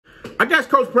I guess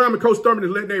Coach Prime and Coach Thurman is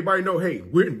letting everybody know, hey,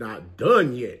 we're not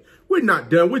done yet. We're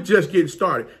not done. We're just getting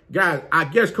started. Guys, I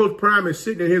guess Coach Prime is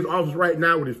sitting in his office right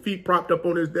now with his feet propped up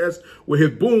on his desk, with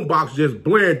his boom box just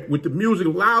blaring with the music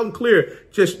loud and clear,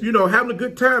 just, you know, having a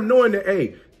good time knowing that,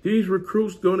 hey, these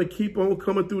recruits going to keep on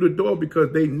coming through the door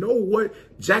because they know what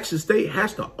Jackson State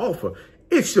has to offer.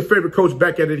 It's your favorite coach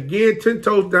back at it again, 10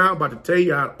 toes down, about to tell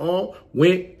you how it all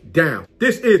went down.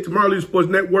 This is Tomorrow Leader Sports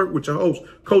Network with your host,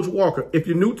 Coach Walker. If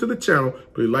you're new to the channel,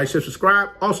 please like, share, subscribe.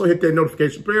 Also hit that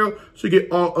notification bell so you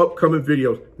get all upcoming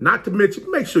videos. Not to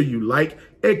mention, make sure you like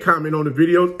and comment on the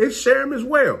videos and share them as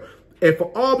well. And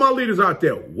for all my leaders out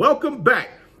there, welcome back.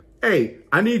 Hey,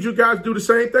 I need you guys to do the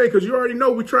same thing because you already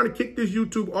know we're trying to kick this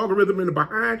YouTube algorithm in the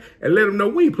behind and let them know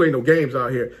we ain't playing no games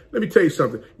out here. Let me tell you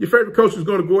something. Your favorite coach is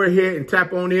going to go ahead and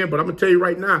tap on in, but I'm going to tell you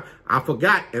right now, I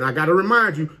forgot, and I got to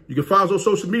remind you, you can follow us on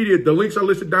social media. The links are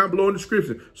listed down below in the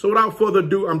description. So without further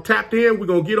ado, I'm tapped in. We're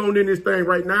going to get on in this thing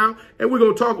right now, and we're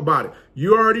going to talk about it.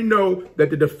 You already know that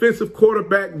the defensive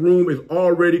quarterback room is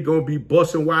already going to be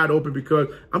busting wide open because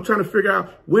I'm trying to figure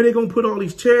out where they're going to put all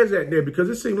these chairs at there because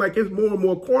it seems like it's more and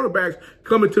more cornerbacks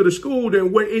coming to the school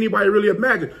than what anybody really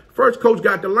imagined. First coach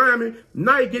got the linemen,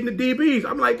 now you're getting the DBs.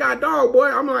 I'm like, God dog, boy.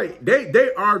 I'm like,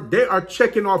 they are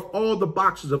checking off all the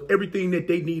boxes of everything that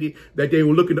they needed, that they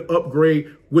were looking to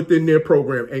upgrade within their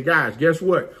program. And guys, guess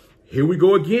what? Here we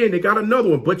go again. They got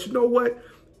another one. But you know what?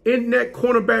 In that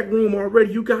cornerback room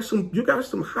already, you got some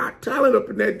hot talent up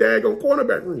in that daggone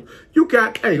cornerback room. You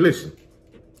got, hey, listen,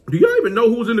 do y'all even know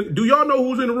who's in the, do y'all know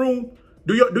who's in the room?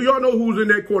 Do y'all know who's in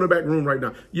that cornerback room right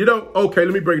now? You don't? Okay,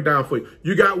 let me break it down for you.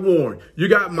 You got Warren, you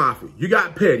got Moffitt, you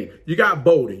got Petty, you got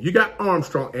Bowden, you got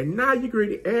Armstrong, and now you're going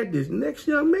to add this next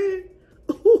young man?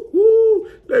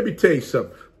 Let me tell you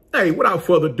something. Hey, without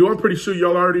further ado, I'm pretty sure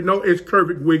y'all already know it's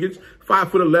Kevric Wiggins,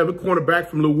 5'11", cornerback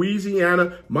from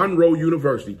Louisiana Monroe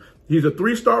University. He's a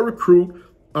 3-star recruit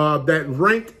he's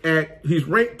ranked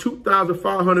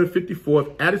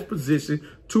 2,554th at his position,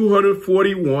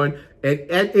 241, and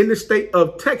in the state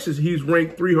of Texas, he's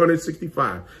ranked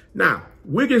 365. Now,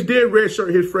 Wiggins did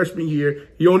redshirt his freshman year.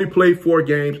 He only played 4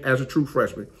 games as a true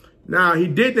freshman. Now, he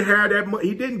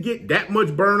didn't get that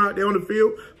much burn out there on the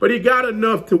field, but he got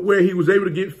enough to where he was able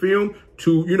to get film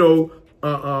to, you know,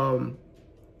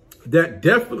 that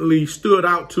definitely stood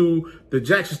out to the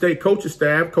Jackson State coaching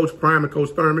staff, Coach Prime and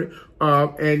Coach Thurman.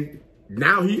 And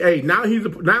now he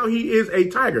is a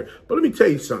Tiger. But let me tell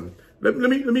you something. Let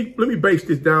me base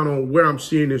this down on where I'm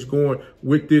seeing this going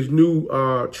with this new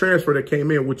transfer that came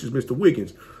in, which is Mr.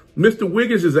 Wiggins. Mr.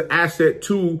 Wiggins is an asset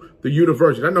to the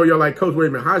university. I know y'all like, Coach, wait a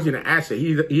minute, how's he an asset?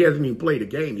 He hasn't even played a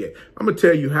game yet. I'm going to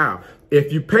tell you how.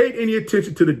 If you paid any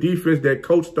attention to the defense that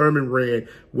Coach Thurman ran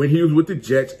when he was with the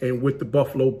Jets and with the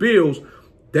Buffalo Bills,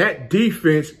 that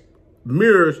defense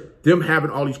mirrors them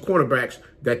having all these cornerbacks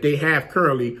that they have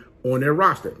currently on their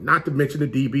roster, not to mention the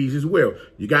DBs as well.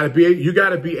 You got to be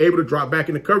able to drop back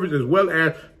in the coverage as well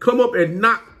as come up and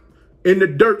knock in the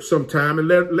dirt sometime and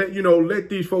let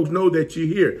these folks know that you're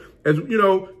here. As you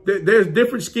know, there's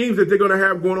different schemes that they're going to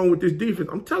have going on with this defense.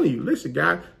 I'm telling you, listen,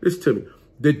 guys, listen to me.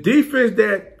 The defense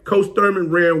that Coach Thurman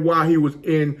ran while he was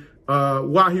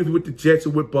with the Jets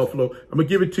and with Buffalo, I'm gonna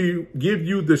give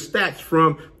you the stats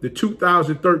from the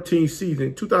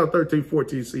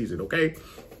 2013-14 season, okay?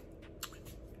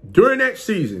 During that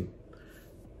season,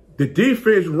 the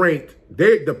defense ranked,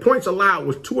 the points allowed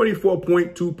was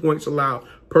 24.2 points allowed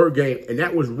per game, and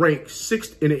that was ranked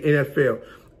 6th in the NFL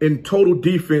in total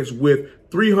defense with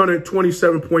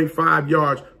 327.5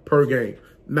 yards per game.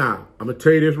 Now, I'm going to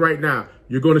tell you this right now.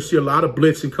 You're going to see a lot of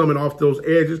blitzing coming off those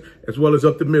edges as well as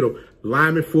up the middle.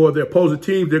 Linemen for the opposing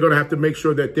teams, they're going to have to make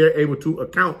sure that they're able to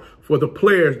account for the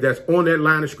players that's on that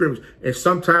line of scrimmage. And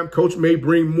sometimes coach may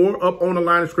bring more up on the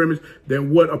line of scrimmage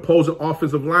than what opposing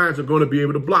offensive lines are going to be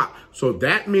able to block. So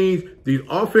that means these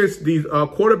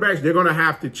quarterbacks, they're going to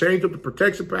have to change up the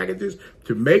protection packages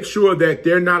to make sure that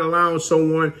they're not allowing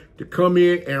someone to come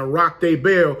in and rock their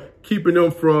bell, keeping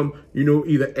them from,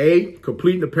 either A,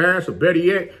 completing the pass, or better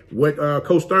yet, what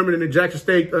Coach Thurman and the Jackson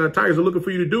State Tigers are looking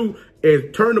for you to do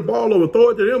is turn the ball over, throw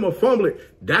it to them, or fumble it.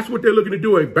 That's what they're looking to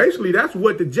do. And basically, that's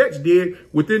what the Jets did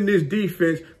within this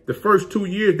defense the first 2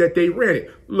 years that they ran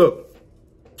it. Look,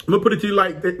 I'm going to put it to you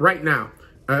like that right now.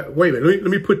 Wait a minute.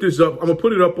 Let me put this up. I'm going to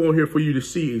put it up on here for you to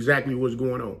see exactly what's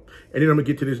going on. And then I'm going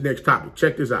to get to this next topic.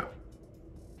 Check this out.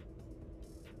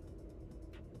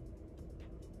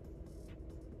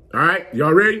 All right,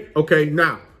 y'all ready? Okay,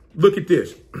 now look at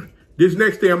this. This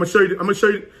next thing I'm gonna show you. Let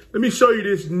me show you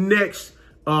this next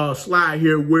slide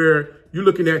here, where you're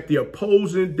looking at the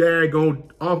opposing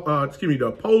the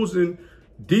opposing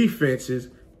defenses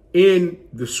in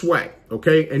the SWAC,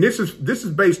 okay? And this is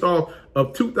based off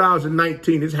of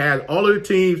 2019. This has all of the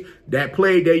teams that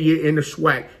played that year in the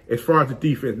SWAC as far as the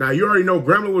defense. Now, you already know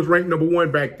Grambling was ranked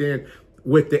 #1 back then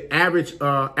with the average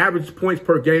points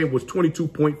per game was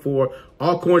 22.4.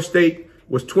 Alcorn State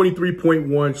was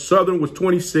 23.1. Southern was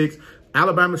 26.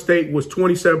 Alabama State was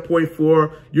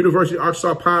 27.4. University of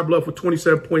Arkansas Pine Bluff was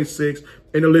 27.6.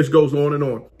 And the list goes on and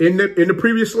on. In the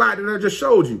previous slide that I just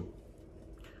showed you,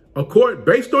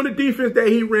 based on the defense that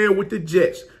he ran with the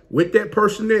Jets, with that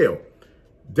personnel,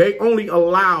 they only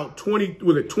allowed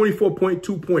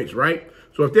 24.2 points, right?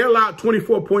 So if they allowed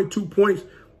 24.2 points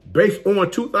based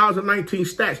on 2019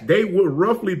 stats, they would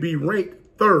roughly be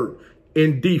ranked 3rd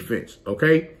in defense,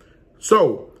 okay?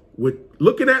 So with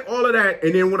looking at all of that,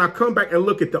 and then when I come back and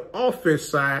look at the offense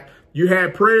side, you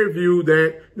had Prairie View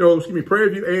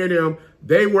Prairie View A&M,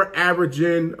 they were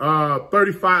averaging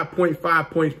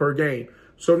 35.5 points per game.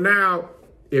 So now,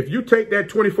 if you take that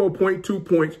 24.2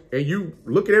 points and you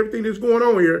look at everything that's going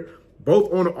on here,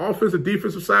 both on the offensive and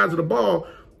defensive sides of the ball,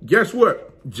 guess what?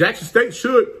 Jackson State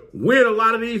should win a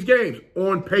lot of these games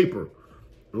on paper.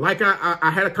 Like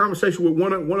I had a conversation with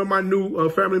one of my new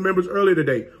family members earlier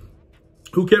today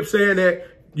who kept saying that,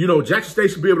 Jackson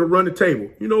State should be able to run the table.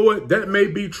 You know what? That may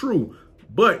be true.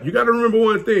 But you got to remember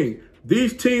one thing.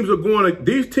 These teams are going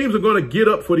to get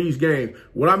up for these games.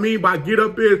 What I mean by get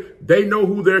up is they know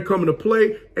who they're coming to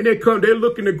play, and they're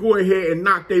looking to go ahead and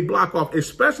knock their block off,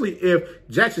 especially if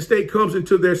Jackson State comes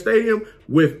into their stadium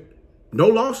with no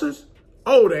losses.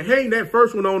 Oh, to hang that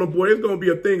first one on them, boy, it's going to be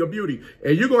a thing of beauty.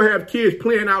 And you're going to have kids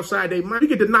playing outside their mind. You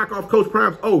get to knock off Coach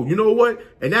Prime's. Oh, you know what?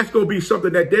 And that's going to be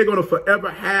something that they're going to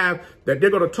forever have, that they're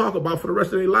going to talk about for the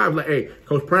rest of their lives. Like, hey,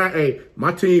 Coach Prime, hey,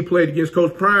 my team played against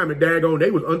Coach Prime, and daggone,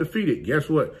 they was undefeated. Guess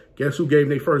what? Guess who gave them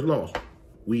their first loss?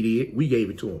 We did. We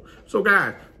gave it to them. So,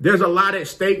 guys, there's a lot at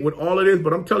stake with all of this,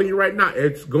 but I'm telling you right now,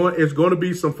 it's going to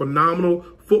be some phenomenal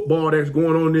football that's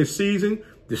going on this season,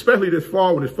 especially this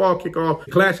fall, when this fall kickoff.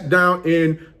 Classic down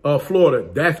in Florida.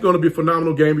 That's going to be a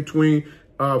phenomenal game between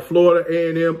Florida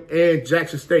A&M and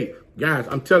Jackson State. Guys,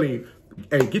 I'm telling you,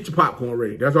 hey, get your popcorn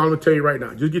ready. That's all I'm going to tell you right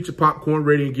now. Just get your popcorn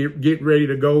ready and get ready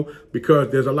to go,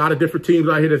 because there's a lot of different teams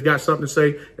out here that's got something to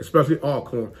say, especially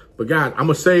Alcorn. But, guys, I'm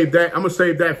going to save that. I'm going to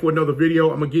save that for another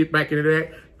video. I'm going to get back into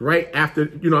that right after,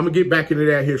 I'm going to get back into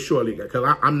that here shortly,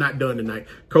 because I'm not done tonight.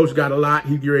 Coach got a lot.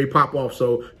 He's ready to pop off.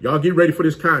 So y'all get ready for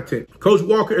this content. Coach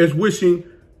Walker is wishing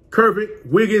Kevric,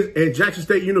 Wiggins, and Jackson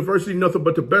State University nothing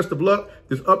but the best of luck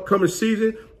this upcoming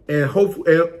season, and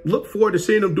look forward to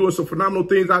seeing them doing some phenomenal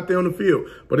things out there on the field.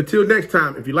 But until next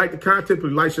time, if you like the content,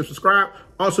 please like, share, subscribe.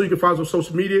 Also, you can follow us on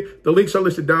social media. The links are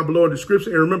listed down below in the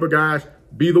description. And remember, guys,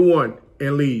 be the one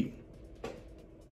and lead.